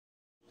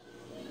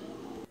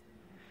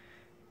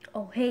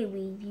Oh, hey,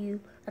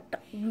 you. I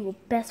thought we were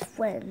best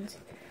friends.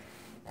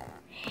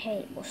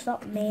 Hey, what's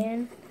up,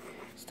 man?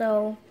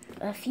 So,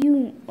 a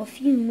few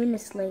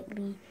minutes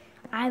lately,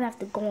 I have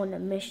to go on a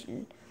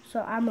mission.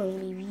 So I'm gonna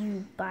leave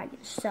you by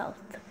yourself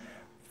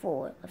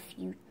for a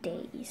few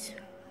days.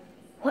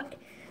 What?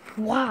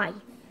 Why?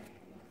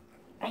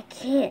 I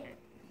can't.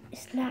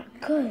 It's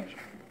not good.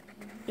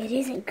 It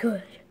isn't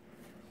good.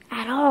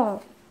 At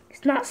all.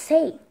 It's not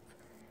safe.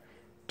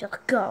 Just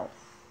go.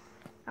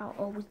 I'll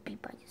always be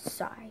by your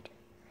side.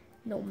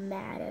 No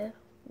matter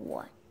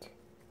what.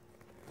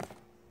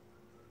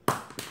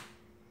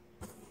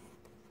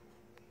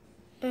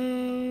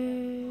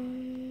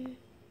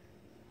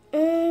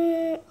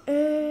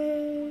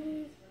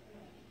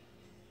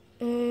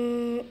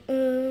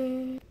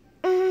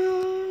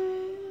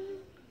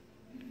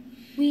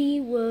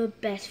 We were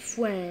best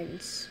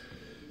friends.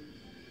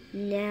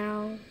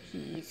 Now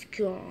he's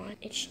gone.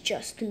 It's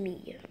just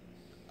me,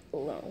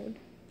 alone.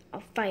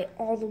 I'll fight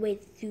all the way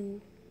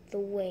through the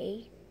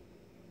way.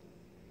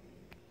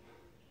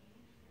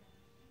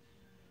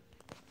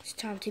 It's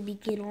time to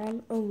begin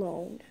on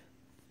alone.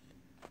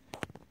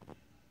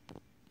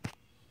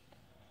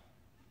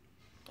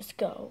 Let's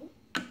go.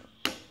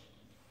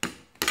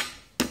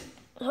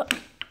 A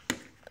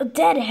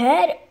dead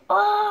head?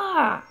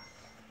 Ah!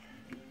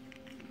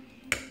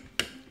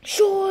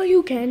 Sure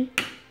you can.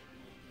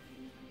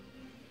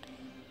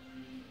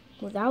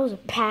 Well, that was a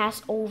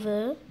pass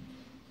over.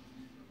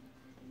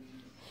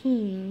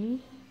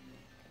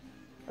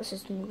 Let's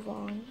just move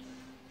on.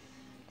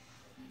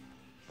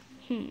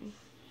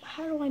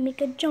 How do I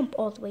make a jump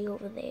all the way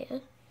over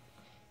there?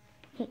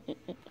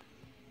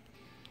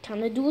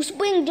 Time to do a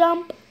swing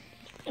jump.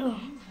 Oh,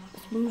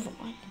 let's move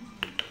on.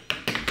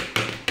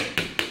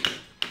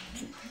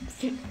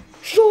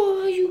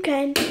 Sure you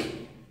can.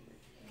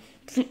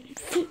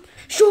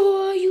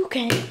 Sure you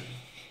can.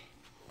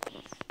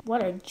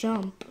 What a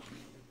jump.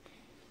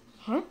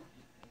 Huh?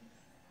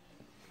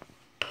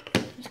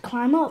 Let's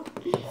climb up.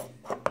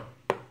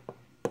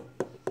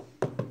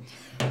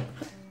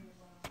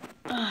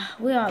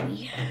 Where are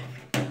we?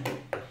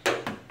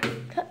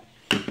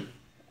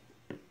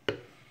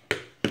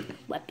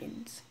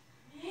 Weapons.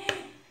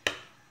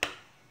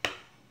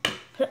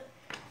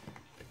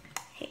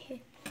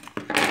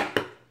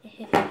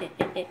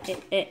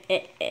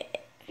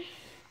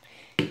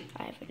 I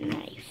have a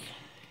knife.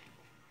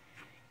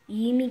 You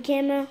need me,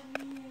 camera?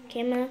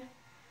 Camera?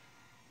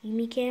 You need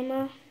me,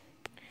 camera?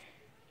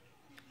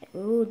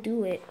 We'll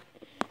do it.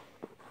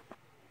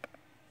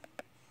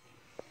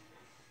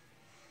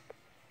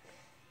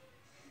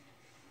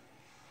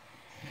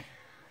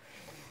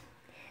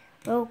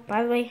 Oh,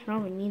 by the way, I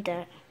don't even need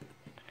that.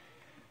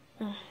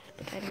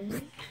 But I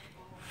didn't.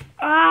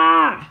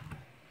 Ah!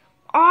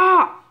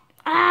 Ah!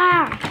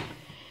 Ah!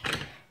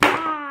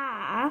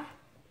 Ah!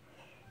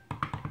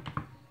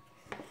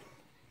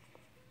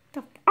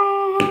 The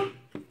huh?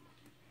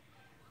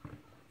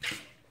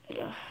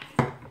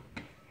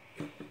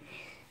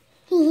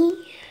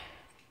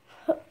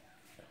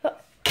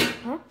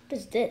 What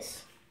is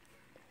this?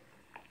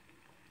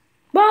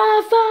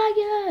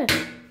 Fire!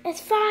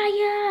 It's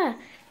fire!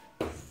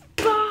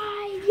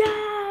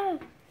 Fire!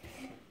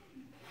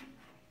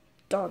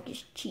 Dog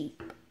is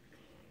cheap.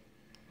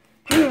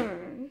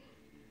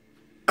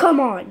 Come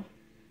on.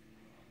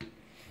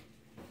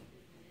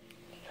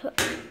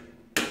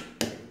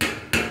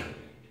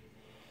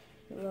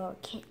 Well, I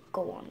can't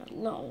go on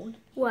alone.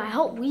 Well, I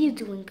hope we're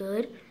doing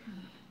good.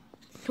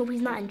 Hope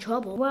he's not in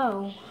trouble.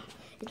 Well,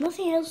 there's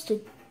nothing else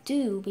to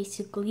do,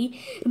 basically.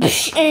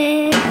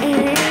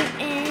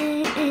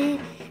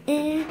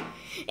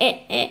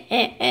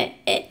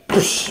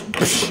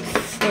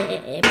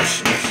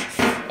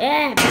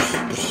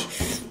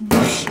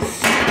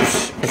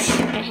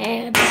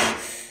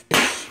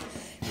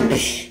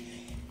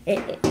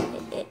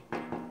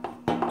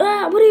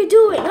 What are you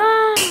doing?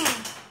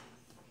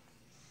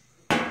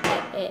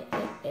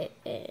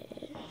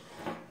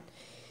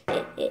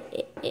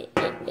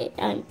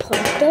 I'm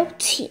part of a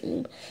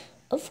team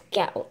of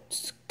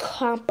scouts.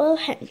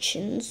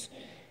 Comprehensions.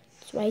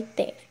 It's right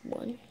there,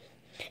 everyone.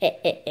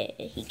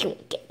 He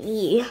can't get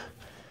me.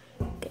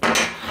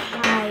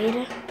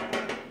 Hide.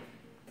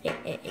 He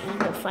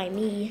won't find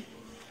me.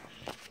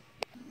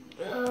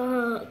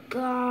 Oh,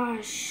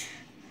 gosh.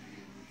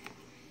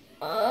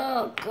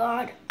 Oh,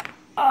 God.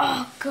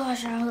 Oh,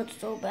 gosh, I hurt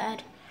so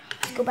bad.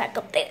 Let's go back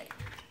up there.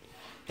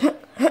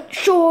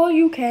 Sure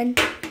you can.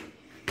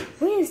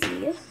 Where is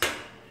he?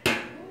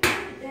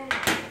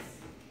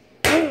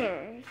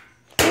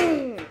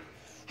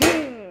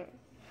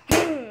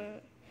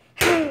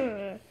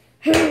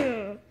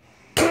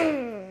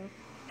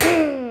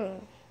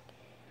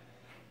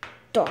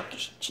 Dog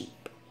is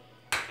cheap.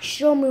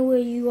 Show me where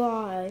you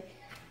are.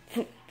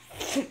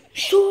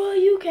 Sure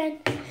you can.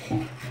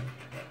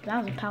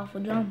 That was a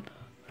powerful jump.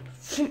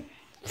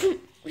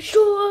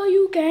 Sure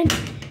you can.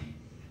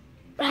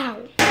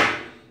 Ow.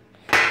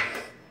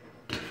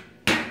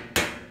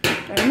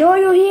 I know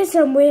you're here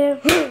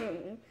somewhere.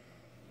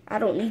 I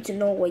don't need to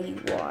know where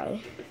you are.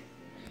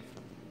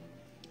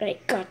 I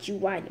got you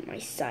right in my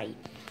sight.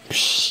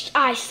 Psh,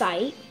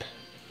 eyesight.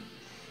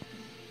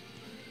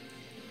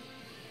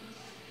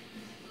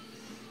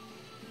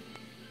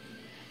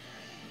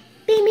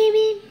 Beep, beep,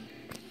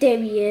 beep. There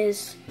he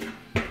is.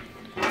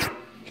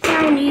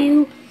 Found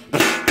you.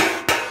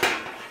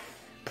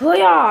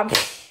 Put on.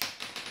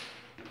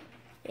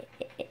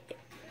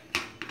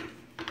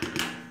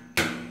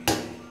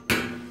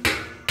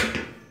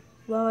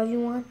 Well,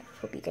 everyone,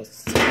 hope you guys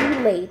see you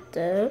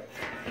later.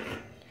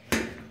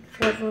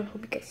 Well, everyone,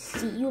 hope you guys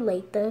see you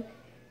later.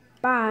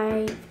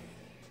 Bye.